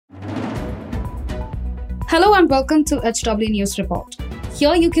Hello and welcome to HW News Report.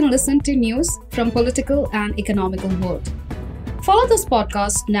 Here you can listen to news from political and economical world. Follow this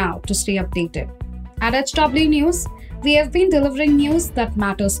podcast now to stay updated. At HW News, we have been delivering news that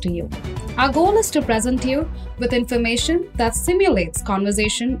matters to you. Our goal is to present you with information that simulates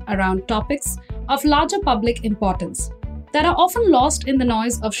conversation around topics of larger public importance that are often lost in the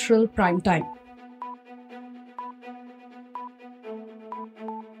noise of shrill prime time.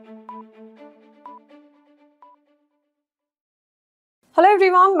 Hello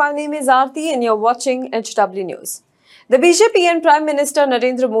everyone, my name is Aarti and you're watching HW News. The BJP and Prime Minister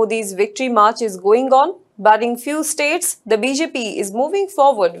Narendra Modi's victory march is going on. Barring few states, the BJP is moving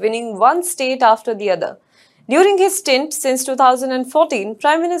forward, winning one state after the other. During his stint since 2014,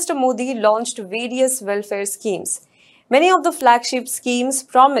 Prime Minister Modi launched various welfare schemes. Many of the flagship schemes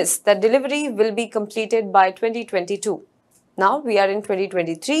promise that delivery will be completed by 2022. Now we are in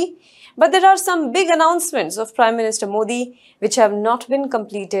 2023. But there are some big announcements of Prime Minister Modi which have not been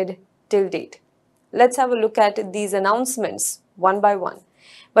completed till date. Let's have a look at these announcements one by one.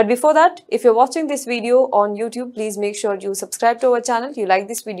 But before that, if you're watching this video on YouTube, please make sure you subscribe to our channel, you like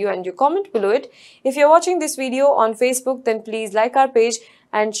this video and you comment below it. If you're watching this video on Facebook, then please like our page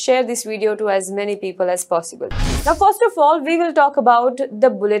and share this video to as many people as possible. Now, first of all, we will talk about the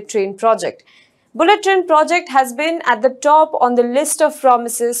bullet train project. Bullet train project has been at the top on the list of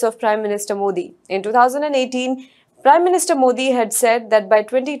promises of Prime Minister Modi. In 2018, Prime Minister Modi had said that by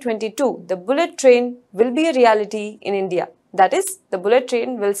 2022, the bullet train will be a reality in India. That is, the bullet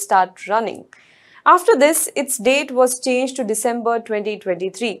train will start running. After this, its date was changed to December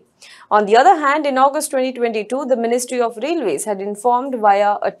 2023. On the other hand, in August 2022, the Ministry of Railways had informed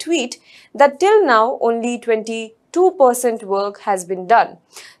via a tweet that till now only 22% work has been done.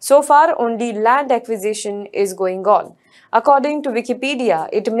 So far, only land acquisition is going on. According to Wikipedia,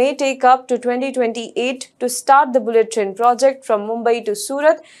 it may take up to 2028 to start the bullet train project from Mumbai to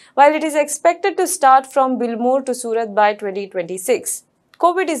Surat, while it is expected to start from Bilmoor to Surat by 2026.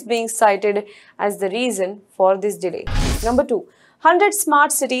 COVID is being cited as the reason for this delay. Number 2. 100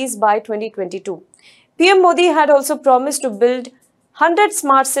 smart cities by 2022. PM Modi had also promised to build 100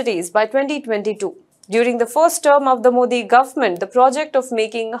 smart cities by 2022. During the first term of the Modi government, the project of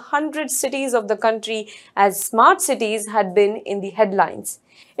making 100 cities of the country as smart cities had been in the headlines.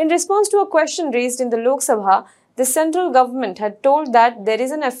 In response to a question raised in the Lok Sabha, the central government had told that there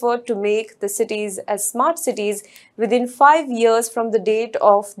is an effort to make the cities as smart cities within 5 years from the date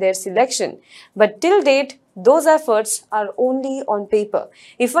of their selection. But till date, those efforts are only on paper.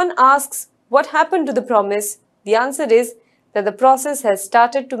 If one asks what happened to the promise, the answer is that the process has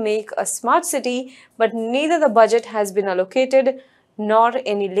started to make a smart city, but neither the budget has been allocated nor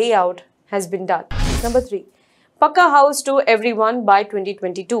any layout has been done. Number 3. Pakka house to everyone by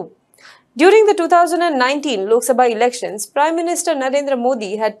 2022. During the 2019 Lok Sabha elections, Prime Minister Narendra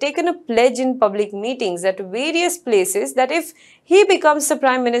Modi had taken a pledge in public meetings at various places that if he becomes the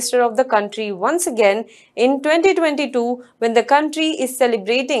Prime Minister of the country once again in 2022, when the country is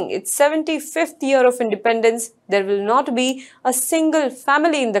celebrating its 75th year of independence, there will not be a single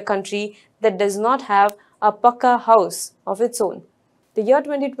family in the country that does not have a Pakka house of its own. The year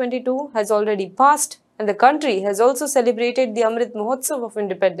 2022 has already passed and the country has also celebrated the Amrit Mahotsav of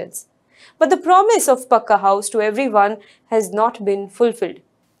independence. But the promise of Pakka house to everyone has not been fulfilled.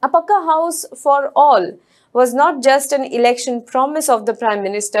 A Pakka house for all was not just an election promise of the Prime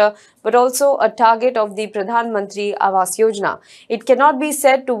Minister, but also a target of the Pradhan Mantri Awas Yojana. It cannot be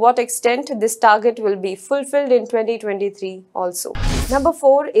said to what extent this target will be fulfilled in 2023 also. Number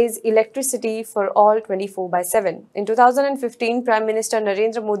 4 is electricity for all 24/7. In 2015, Prime Minister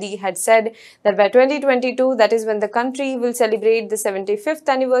Narendra Modi had said that by 2022, that is when the country will celebrate the 75th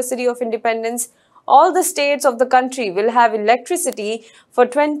anniversary of independence, all the states of the country will have electricity for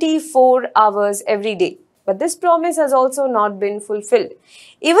 24 hours every day. But this promise has also not been fulfilled.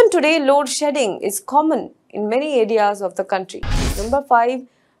 Even today, load shedding is common in many areas of the country. Number 5.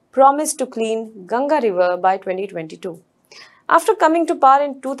 Promise to clean Ganga River by 2022. After coming to power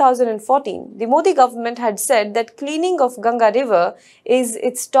in 2014, the Modi government had said that cleaning of Ganga River is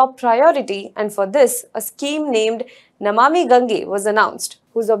its top priority, and for this, a scheme named Namami Gange was announced,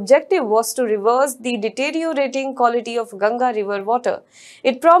 whose objective was to reverse the deteriorating quality of Ganga River water.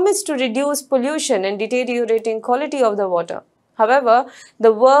 It promised to reduce pollution and deteriorating quality of the water. However,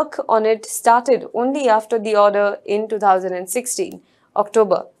 the work on it started only after the order in 2016,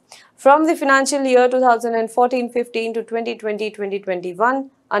 October. From the financial year 2014-15 to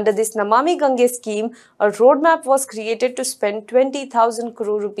 2020-2021, under this Namami Gange scheme, a roadmap was created to spend 20,000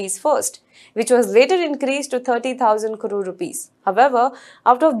 crore rupees first, which was later increased to 30,000 crore rupees. However,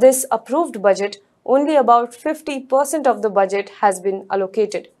 out of this approved budget, only about 50% of the budget has been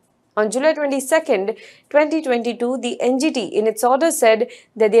allocated. On July 22, 2022, the NGT in its order said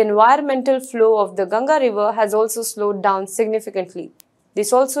that the environmental flow of the Ganga River has also slowed down significantly.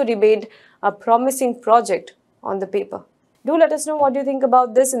 This also remained a promising project on the paper. Do let us know what you think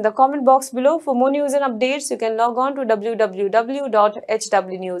about this in the comment box below. For more news and updates, you can log on to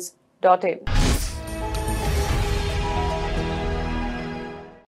www.hwnews.in.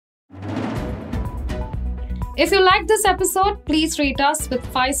 If you liked this episode, please rate us with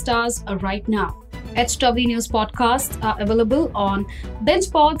 5 stars right now. HW News podcasts are available on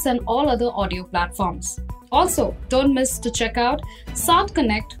BingePods and all other audio platforms. Also, don't miss to check out South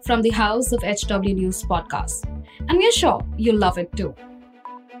Connect from the House of HW News podcasts. And we're sure you'll love it too.